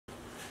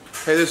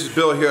Hey, this is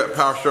Bill here at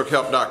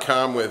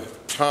Powerstrokehelp.com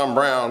with Tom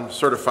Brown,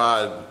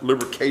 certified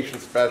lubrication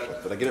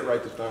specialist. Did I get it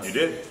right this time? You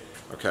did.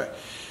 Okay.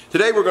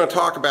 Today we're going to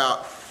talk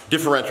about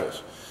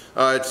differentials.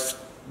 It's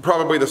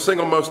probably the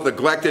single most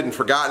neglected and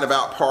forgotten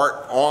about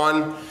part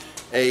on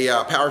a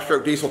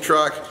Powerstroke diesel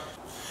truck.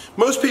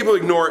 Most people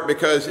ignore it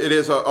because it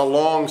is a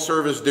long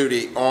service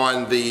duty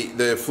on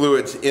the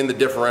fluids in the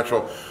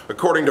differential.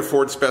 According to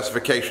Ford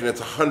specification, it's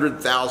a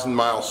 100,000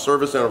 mile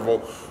service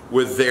interval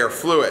with their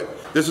fluid.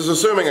 This is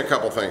assuming a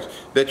couple things.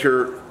 That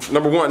you're,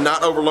 number one,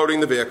 not overloading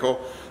the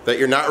vehicle, that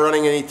you're not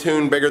running any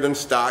tune bigger than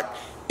stock,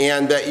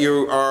 and that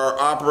you are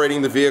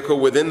operating the vehicle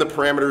within the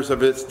parameters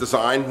of its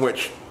design,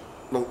 which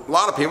a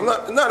lot of people,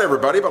 not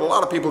everybody, but a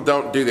lot of people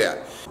don't do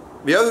that.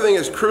 The other thing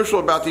that's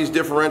crucial about these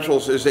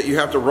differentials is that you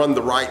have to run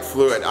the right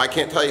fluid. I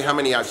can't tell you how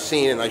many I've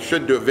seen, and I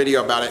should do a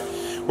video about it,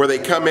 where they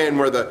come in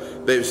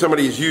where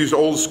somebody's used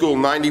old school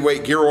 90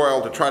 weight gear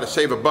oil to try to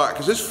save a buck,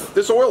 because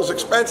this oil is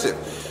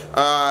expensive.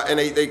 And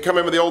they come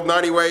in with the old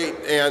 90 weight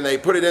and they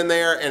put it in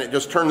there and it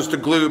just turns to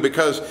glue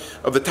because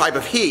of the type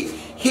of heat.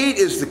 Heat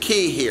is the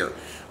key here.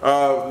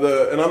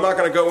 And I'm not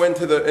going to go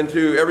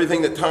into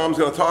everything that Tom's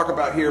going to talk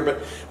about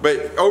here,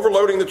 but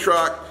overloading the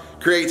truck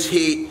creates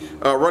heat.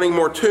 Running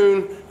more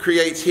tune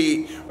creates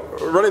heat.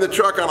 Running the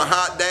truck on a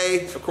hot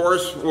day, of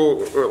course,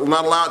 will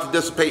not allow it to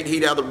dissipate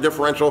heat out of the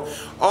differential.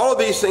 All of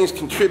these things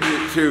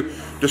contribute to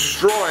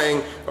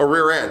destroying a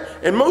rear end.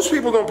 And most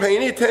people don't pay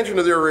any attention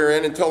to their rear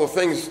end until the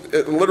thing's,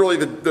 literally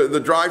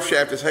the drive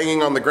shaft is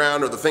hanging on the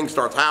ground, or the thing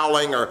starts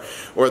howling,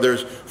 or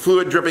there's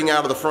fluid dripping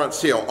out of the front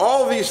seal.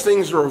 All of these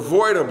things are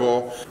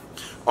avoidable.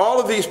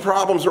 All of these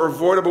problems are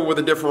avoidable with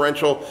a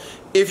differential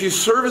if you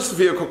service the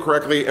vehicle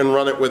correctly and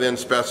run it within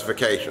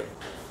specification.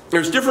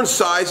 There's different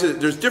sizes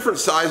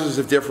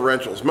of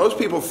differentials. Most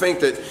people think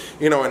that,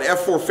 you know, an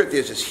F450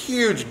 has this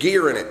huge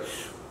gear in it.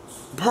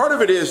 Part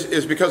of it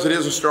is because it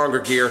is a stronger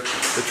gear.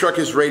 The truck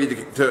is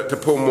rated to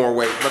pull more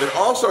weight, but it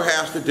also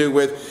has to do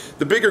with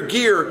the bigger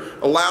gear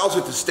allows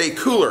it to stay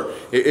cooler.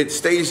 It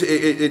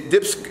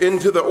dips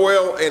into the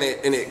oil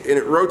and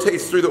it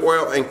rotates through the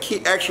oil and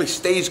actually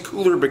stays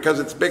cooler because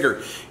it's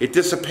bigger. It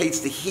dissipates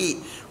the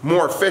heat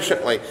more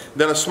efficiently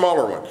than a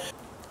smaller one.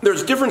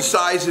 There's different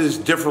sizes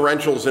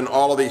differentials in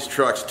all of these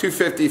trucks.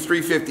 250,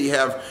 350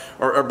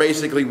 are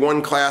basically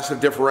one class of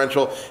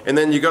differential, and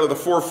then you go to the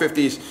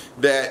 450s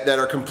that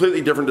are completely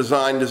different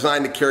design,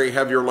 designed to carry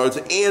heavier loads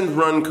and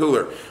run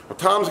cooler. Well,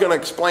 Tom's going to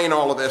explain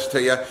all of this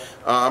to you.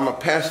 I'm going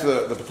to pass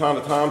the baton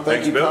to Tom.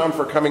 Thank you, Tom,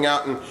 for coming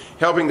out and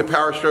helping the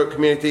Powerstroke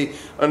community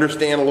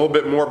understand a little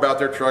bit more about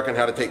their truck and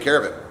how to take care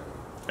of it.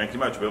 Thank you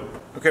much, Bill.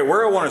 Okay,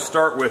 where I want to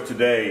start with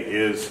today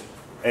is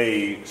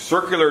a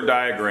circular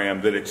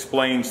diagram that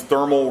explains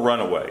thermal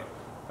runaway.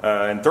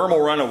 And thermal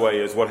runaway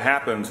is what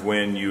happens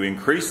when you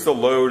increase the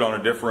load on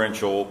a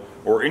differential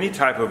or any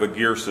type of a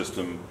gear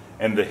system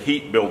and the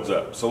heat builds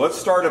up. So let's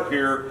start up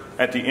here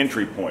at the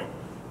entry point.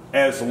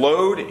 As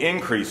load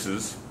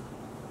increases,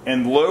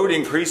 and load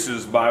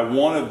increases by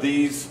one of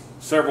these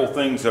several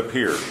things up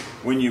here.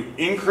 When you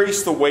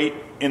increase the weight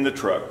in the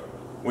truck,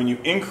 when you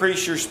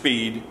increase your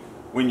speed,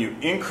 when you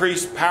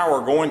increase power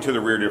going to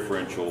the rear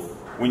differential,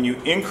 when you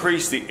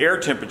increase the air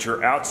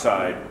temperature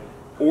outside,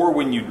 or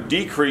when you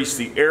decrease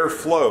the air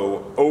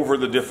flow over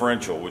the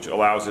differential, which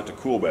allows it to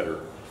cool better.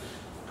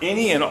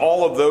 Any and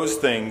all of those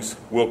things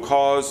will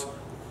cause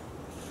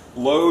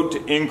load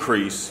to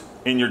increase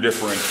in your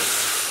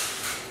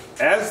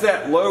differential. As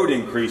that load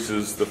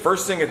increases, the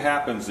first thing that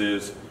happens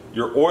is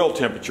your oil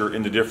temperature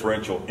in the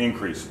differential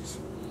increases.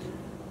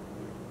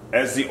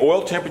 As the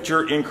oil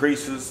temperature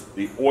increases,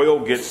 the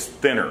oil gets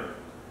thinner.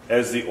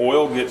 As the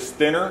oil gets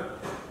thinner,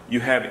 you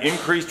have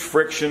increased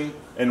friction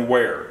and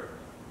wear.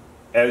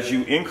 As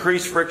you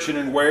increase friction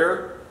and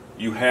wear,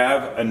 you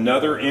have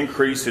another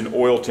increase in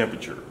oil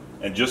temperature.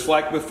 And just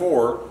like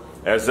before,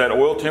 as that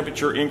oil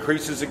temperature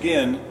increases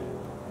again,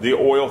 the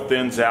oil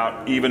thins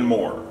out even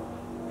more.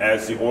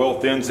 As the oil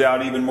thins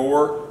out even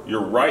more,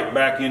 you're right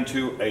back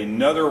into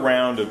another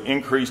round of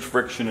increased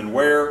friction and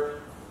wear,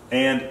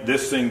 and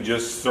this thing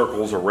just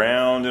circles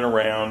around and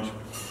around.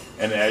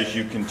 And as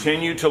you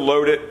continue to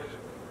load it,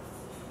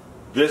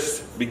 this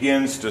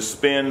begins to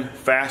spin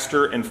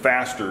faster and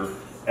faster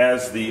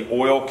as the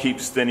oil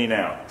keeps thinning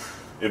out.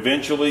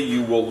 Eventually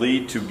you will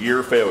lead to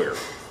gear failure.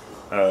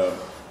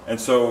 And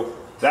so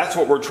that's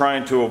what we're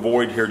trying to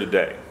avoid here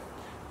today.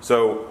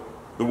 So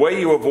the way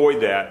you avoid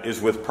that is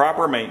with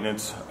proper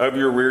maintenance of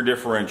your rear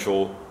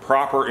differential,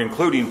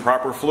 including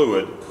proper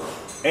fluid,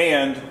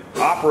 and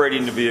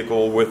operating the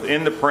vehicle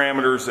within the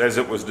parameters as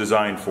it was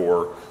designed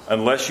for,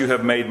 unless you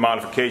have made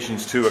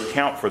modifications to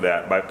account for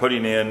that by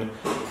putting in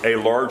a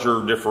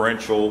larger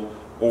differential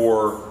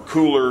or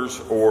coolers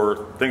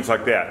or things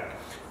like that.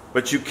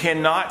 But you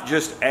cannot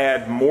just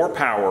add more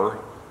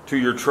power to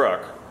your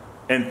truck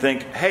and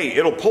think, hey,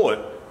 it'll pull it,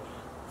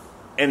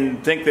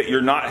 and think that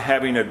you're not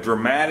having a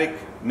dramatic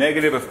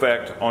negative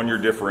effect on your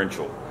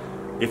differential.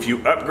 If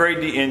you upgrade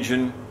the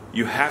engine,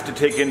 you have to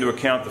take into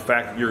account the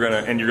fact that you're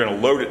going to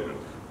load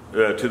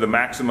it to the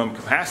maximum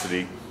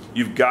capacity.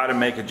 You've got to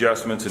make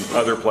adjustments in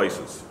other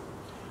places.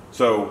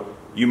 So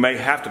you may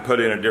have to put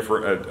in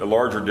a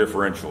larger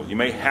differential. You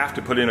may have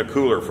to put in a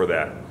cooler for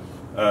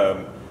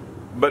that.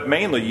 But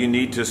mainly you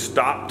need to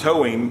stop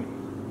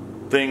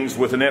towing things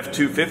with an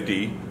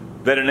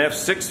F-250 that an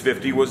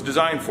F-650 was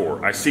designed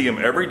for. I see them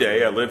every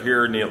day. I live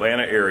here in the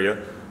Atlanta area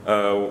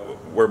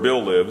where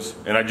Bill lives,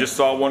 and I just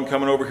saw one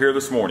coming over here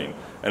this morning.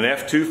 An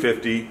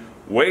F-250,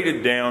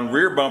 weighted down,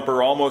 rear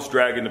bumper almost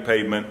dragging the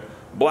pavement,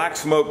 black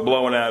smoke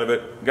blowing out of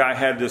it. Guy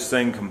had this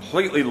thing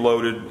completely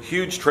loaded,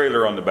 huge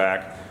trailer on the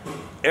back.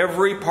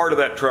 Every part of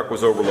that truck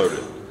was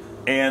overloaded,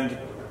 and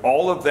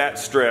all of that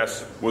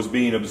stress was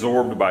being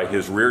absorbed by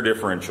his rear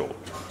differential.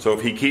 So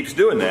if he keeps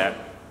doing that,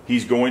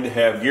 he's going to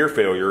have gear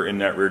failure in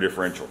that rear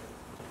differential.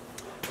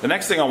 The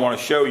next thing I want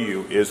to show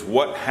you is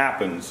what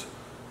happens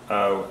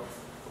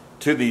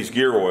to these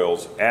gear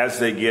oils as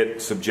they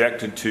get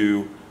subjected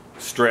to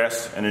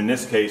stress, and in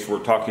this case we're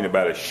talking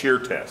about a shear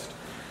test.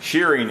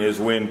 Shearing is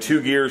when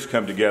two gears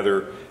come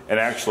together and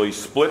actually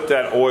split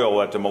that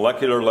oil at the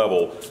molecular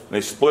level. They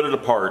split it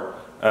apart,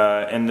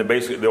 and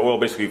the oil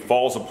basically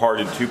falls apart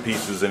in two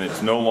pieces, and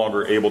it's no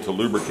longer able to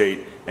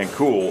lubricate and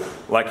cool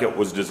like it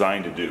was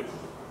designed to do.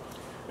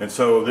 And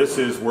so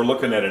we're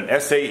looking at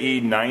an SAE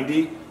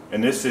 90,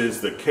 and this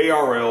is the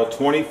KRL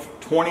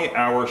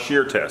 20-hour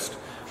shear test.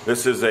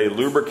 This is a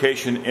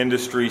lubrication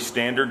industry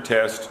standard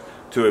test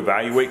to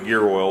evaluate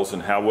gear oils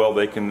and how well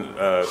they can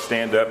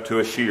stand up to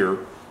a shear.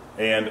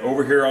 And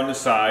over here on the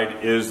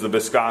side is the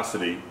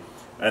viscosity,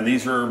 and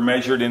these are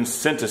measured in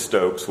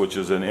centistokes, which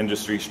is an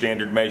industry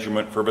standard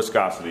measurement for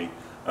viscosity.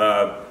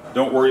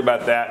 Don't worry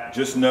about that.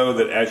 Just know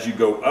that as you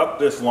go up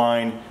this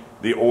line,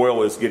 the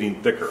oil is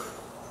getting thicker.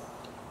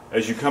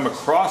 As you come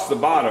across the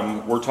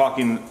bottom, we're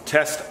talking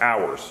test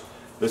hours.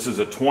 This is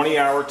a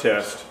 20-hour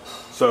test.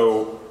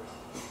 So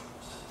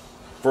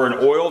for an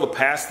oil to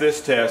pass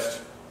this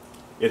test,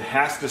 it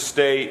has to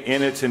stay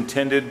in its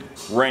intended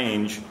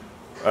range.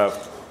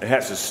 It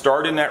has to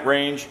start in that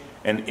range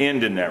and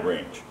end in that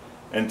range.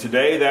 And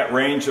today that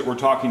range that we're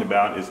talking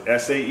about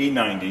is SAE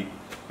 90.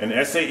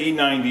 And SAE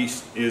 90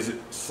 is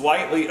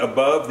slightly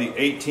above the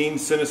 18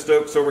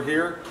 centistokes over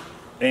here,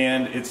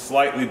 and it's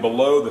slightly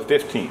below the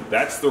 15.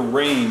 That's the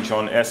range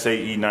on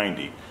SAE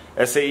 90.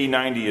 SAE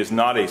 90 is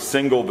not a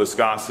single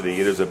viscosity,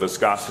 it is a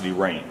viscosity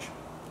range.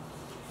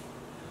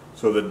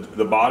 So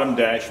the bottom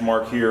dash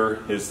mark here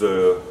is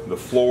the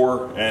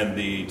floor, and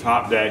the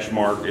top dash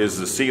mark is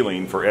the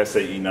ceiling for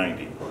SAE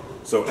 90.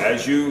 So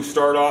as you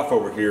start off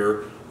over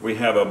here, we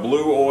have a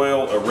blue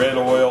oil, a red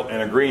oil,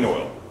 and a green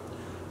oil.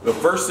 The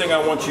first thing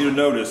I want you to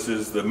notice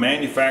is the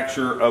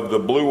manufacturer of the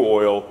blue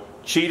oil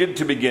cheated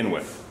to begin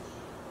with,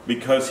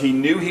 because he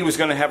knew he was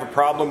going to have a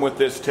problem with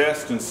this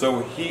test, and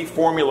so he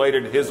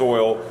formulated his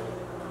oil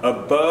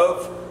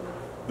above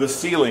the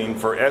ceiling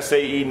for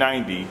SAE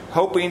 90,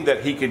 hoping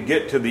that he could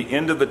get to the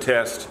end of the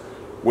test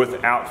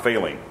without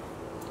failing.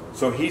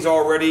 So he's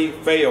already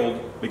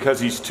failed because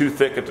he's too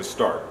thick at the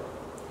start.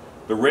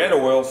 The red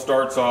oil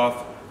starts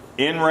off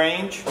in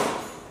range,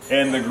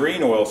 and the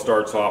green oil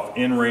starts off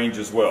in range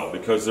as well,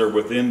 because they're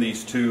within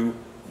these two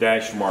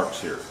dash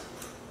marks here.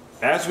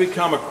 As we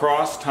come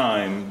across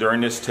time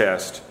during this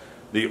test,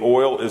 the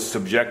oil is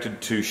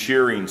subjected to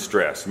shearing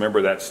stress.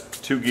 Remember, that's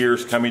two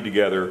gears coming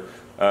together,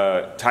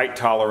 tight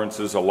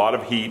tolerances, a lot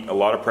of heat, a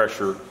lot of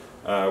pressure.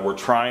 We're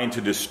trying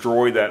to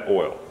destroy that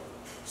oil.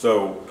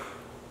 So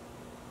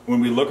when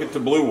we look at the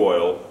blue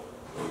oil,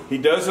 he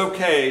does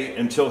okay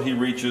until he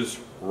reaches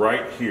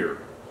right here.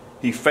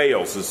 He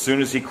fails as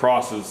soon as he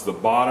crosses the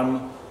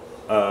bottom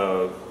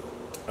of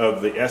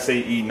the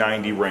SAE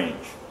 90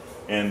 range.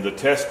 And the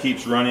test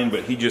keeps running,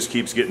 but he just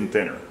keeps getting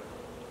thinner.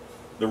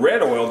 The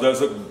red oil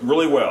does it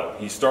really well.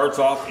 He starts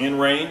off in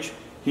range.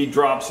 He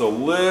drops a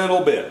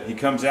little bit. He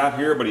comes out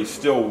here, but he's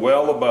still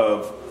well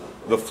above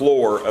the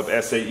floor of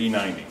SAE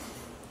 90.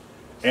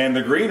 And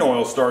the green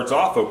oil starts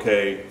off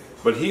okay,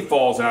 but he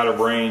falls out of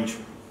range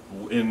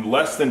in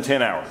less than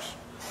 10 hours.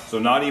 So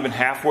not even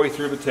halfway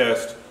through the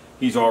test,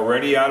 he's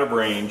already out of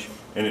range,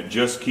 and it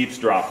just keeps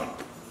dropping.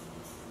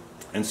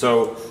 And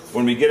so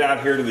when we get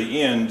out here to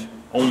the end,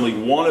 only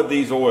one of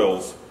these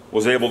oils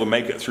was able to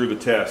make it through the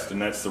test,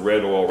 and that's the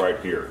red oil right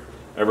here.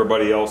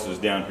 Everybody else is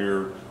down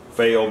here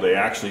failed. They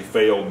actually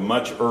failed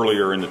much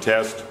earlier in the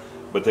test,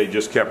 but they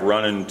just kept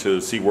running to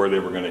see where they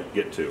were going to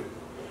get to.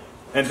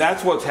 And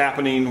that's what's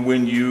happening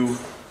when you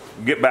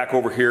get back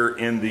over here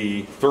in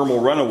the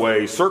thermal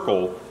runaway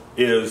circle.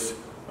 Is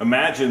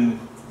imagine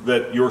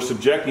that you're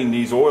subjecting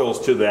these oils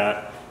to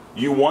that.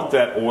 You want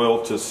that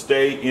oil to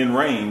stay in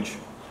range,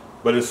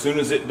 but as soon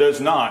as it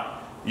does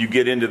not, you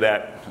get into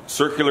that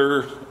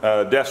circular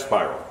death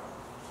spiral.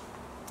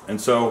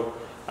 And so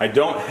I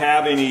don't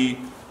have any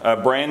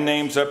brand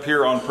names up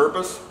here on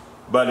purpose,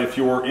 but if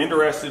you're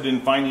interested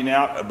in finding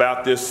out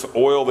about this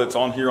oil that's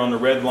on here on the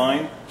red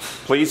line,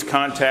 please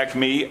contact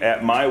me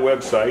at my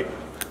website,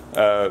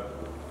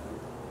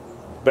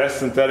 Best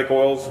Synthetic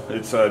Oils.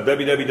 It's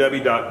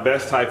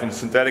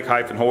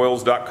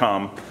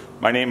www.best-synthetic-oils.com.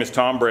 My name is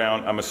Tom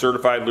Brown. I'm a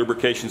certified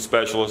lubrication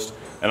specialist,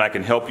 and I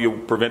can help you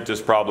prevent this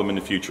problem in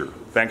the future.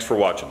 Thanks for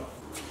watching.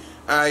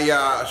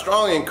 I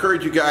strongly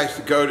encourage you guys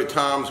to go to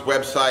Tom's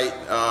website,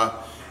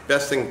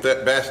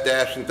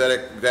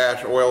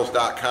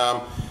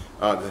 best-synthetic-oils.com. Did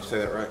I say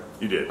that right?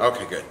 You did.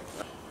 Okay, good.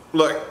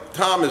 Look,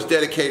 Tom is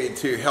dedicated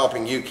to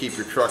helping you keep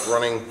your truck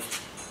running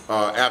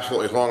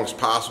absolutely as long as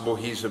possible.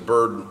 He's a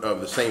bird of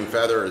the same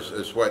feather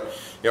as what,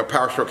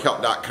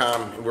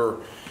 Powerstrokehelp.com. We're,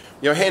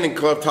 hand in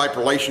glove type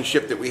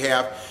relationship that we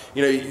have.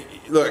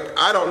 Look,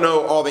 I don't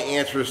know all the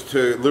answers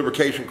to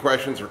lubrication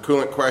questions or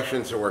coolant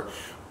questions or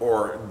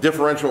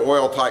differential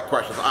oil type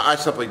questions. I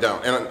simply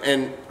don't.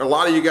 And a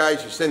lot of you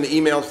guys, you send the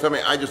emails to me,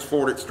 I just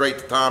forward it straight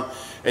to Tom,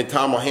 and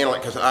Tom will handle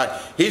it because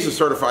he's a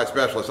certified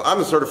specialist. I'm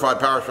a certified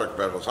Powerstroke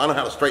specialist. I know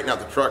how to straighten out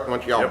the truck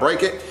once y'all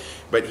break it,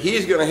 but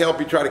he's going to help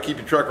you try to keep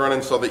your truck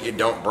running so that you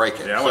don't break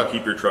it. Yeah, I want to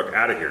keep your truck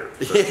out of here.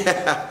 So.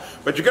 Yeah,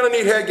 but you're going to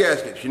need head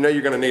gaskets.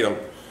 You're going to need them.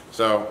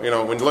 So,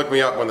 when you look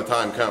me up when the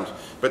time comes.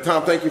 But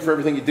Tom, thank you for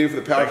everything you do for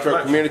the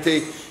Powerstroke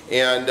community,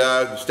 and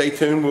stay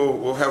tuned.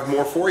 We'll have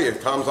more for you.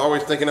 Tom's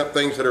always thinking up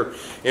things that are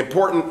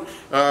important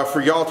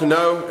for y'all to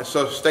know,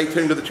 so stay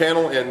tuned to the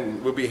channel,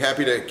 and we'll be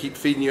happy to keep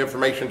feeding you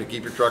information to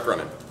keep your truck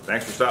running.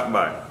 Thanks for stopping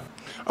by.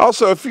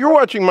 Also, if you're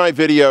watching my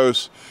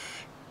videos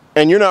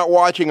and you're not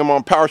watching them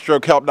on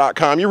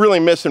Powerstrokehelp.com, you're really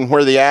missing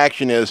where the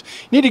action is.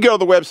 You need to go to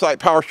the website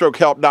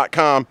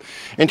Powerstrokehelp.com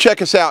and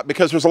check us out,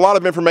 because there's a lot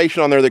of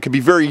information on there that could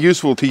be very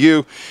useful to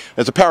you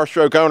as a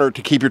Powerstroke owner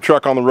to keep your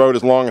truck on the road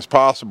as long as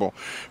possible.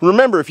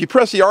 Remember, if you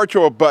press the Arch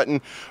Oil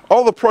button,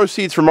 all the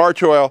proceeds from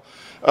Arch Oil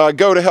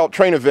go to help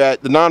Train a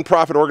Vet, the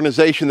nonprofit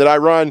organization that I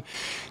run,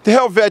 to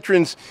help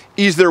veterans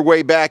ease their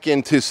way back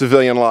into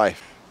civilian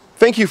life.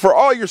 Thank you for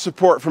all your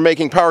support for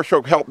making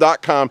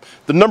Powerstrokehelp.com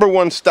the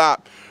 #1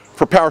 stop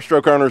for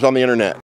Powerstroke owners on the internet.